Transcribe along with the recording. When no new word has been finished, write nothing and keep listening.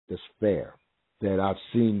that's fair. That I've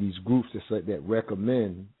seen these groups that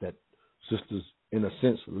recommend that sisters, in a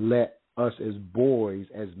sense, let us as boys,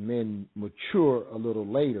 as men, mature a little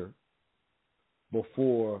later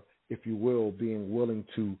before, if you will, being willing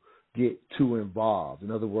to get too involved.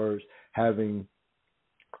 In other words, having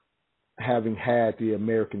had the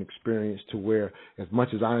American experience to where, as much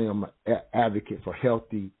as I am an advocate for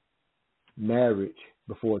healthy marriage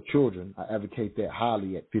before children, I advocate that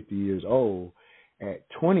highly at 50 years old. At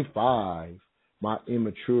 25, my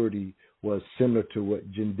immaturity was similar to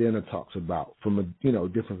what Jindena talks about from a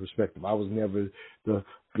different perspective. I was never the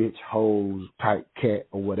bitch hose type cat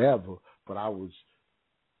or whatever, but I was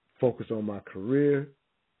focused on my career.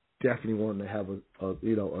 Definitely wanting to have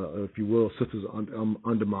if you will, sisters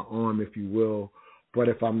under my arm, if you will. But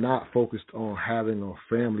if I'm not focused on having a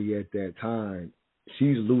family at that time,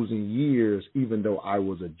 she's losing years, even though I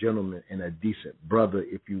was a gentleman and a decent brother,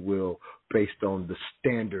 if you will, based on the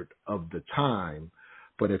standard of the time.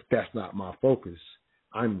 But if that's not my focus,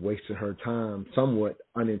 I'm wasting her time somewhat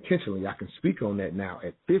unintentionally. I can speak on that now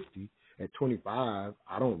at 50. At 25,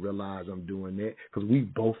 I don't realize I'm doing that because we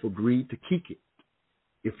both agreed to kick it,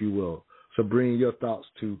 if you will. So bring your thoughts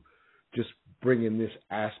to just bringing this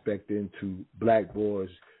aspect into black boys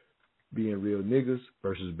being real niggas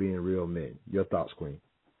versus being real men. Your thoughts, Queen.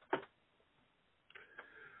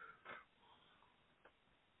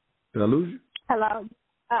 Did I lose you? Hello.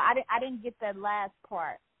 I didn't get that last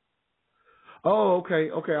part. Oh, okay.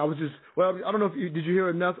 I was just, I don't know if did you hear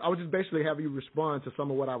enough? I was just basically having you respond to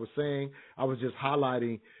some of what I was saying. I was just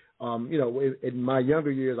highlighting, in my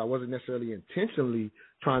younger years, I wasn't necessarily intentionally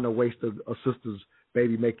trying to waste a sister's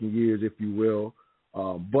baby making years, if you will.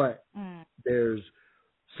 But there's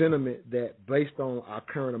sentiment that based on our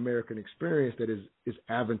current American experience that is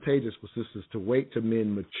advantageous for sisters to wait till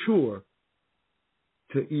men mature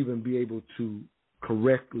to even be able to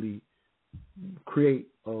correctly create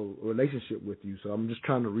a relationship with you. So I'm just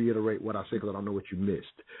trying to reiterate what I said because I don't know what you missed.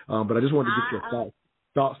 But I just wanted to get your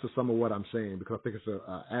thoughts to some of what I'm saying because I think it's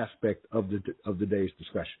an aspect of the day's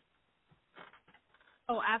discussion.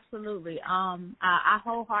 Oh, absolutely. I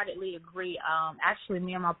wholeheartedly agree. Actually,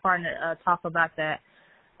 me and my partner talk about that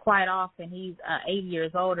quite often. He's 8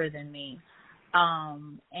 years older than me.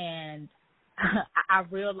 And I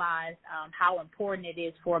realized how important it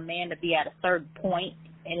is for a man to be at a certain point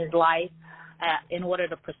in his life in order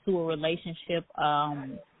to pursue a relationship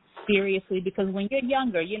seriously. Because when you're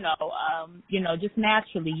younger, just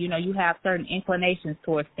naturally, you have certain inclinations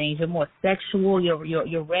towards things. You're more sexual.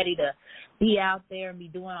 You're ready to be out there and be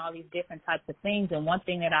doing all these different types of things. And one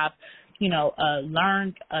thing that I've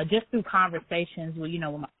learned just through conversations with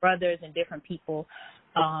my brothers and different people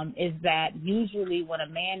is that usually when a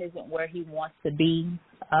man isn't where he wants to be,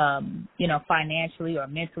 financially or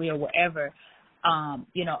mentally or wherever,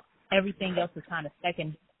 everything else is kind of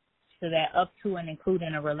second to that, up to and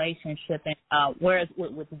including a relationship. And whereas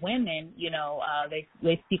with women,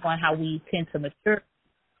 they speak on how we tend to mature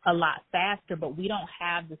a lot faster, but we don't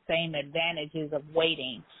have the same advantages of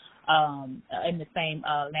waiting in the same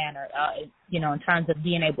manner, in terms of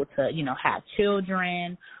being able to, have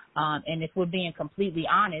children. And if we're being completely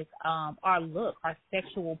honest, our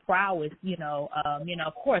sexual prowess,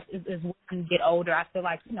 of course, as women get older, I feel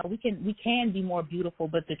like, we can be more beautiful.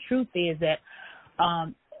 But the truth is that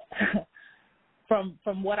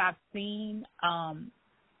from what I've seen,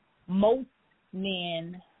 most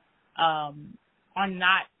men are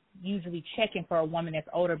not usually checking for a woman that's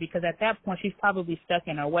older because at that point she's probably stuck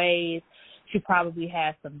in her ways. She probably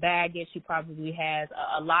has some baggage. She probably has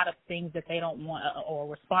a lot of things that they don't want or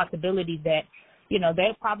responsibilities that, they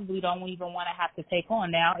probably don't even want to have to take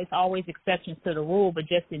on. Now, it's always exceptions to the rule, but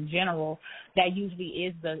just in general, that usually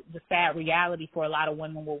is the sad reality for a lot of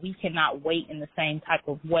women where we cannot wait in the same type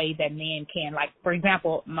of way that men can. Like, for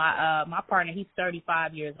example, my partner, he's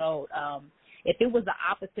 35 years old. If it was the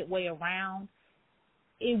opposite way around,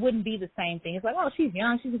 it wouldn't be the same thing. It's like, oh, she's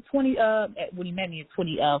young. She's 20, when he met me at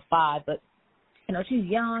 25, but she's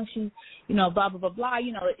young, she's, blah, blah, blah, blah,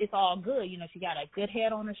 it's all good. She got a good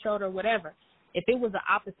head on her shoulder, whatever. If it was the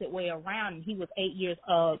opposite way around and he was 8 years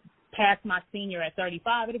past my senior at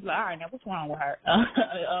 35, it'd be like, all right, now what's wrong with her?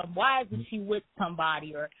 Why isn't she with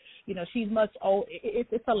somebody? Or, she's much old.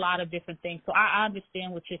 It's a lot of different things. So I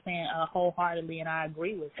understand what you're saying wholeheartedly, and I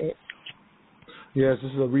agree with it. Yes,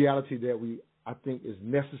 this is a reality that I think is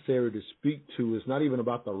necessary to speak to. It's not even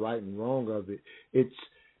about the right and wrong of it. It's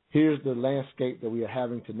here's the landscape that we are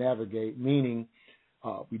having to navigate, meaning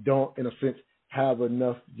we don't, in a sense, have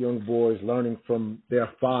enough young boys learning from their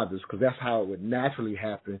fathers, because that's how it would naturally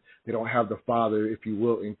happen. They don't have the father, if you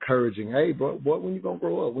will, encouraging, hey, bro, when you going to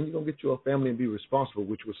grow up? When you going to get you a family and be responsible,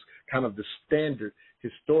 which was kind of the standard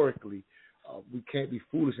historically. We can't be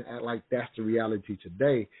foolish and act like that's the reality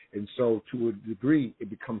today. And so to a degree, it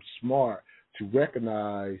becomes smart to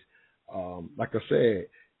recognize, like I said,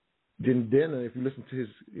 Denner, if you listen to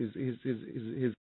his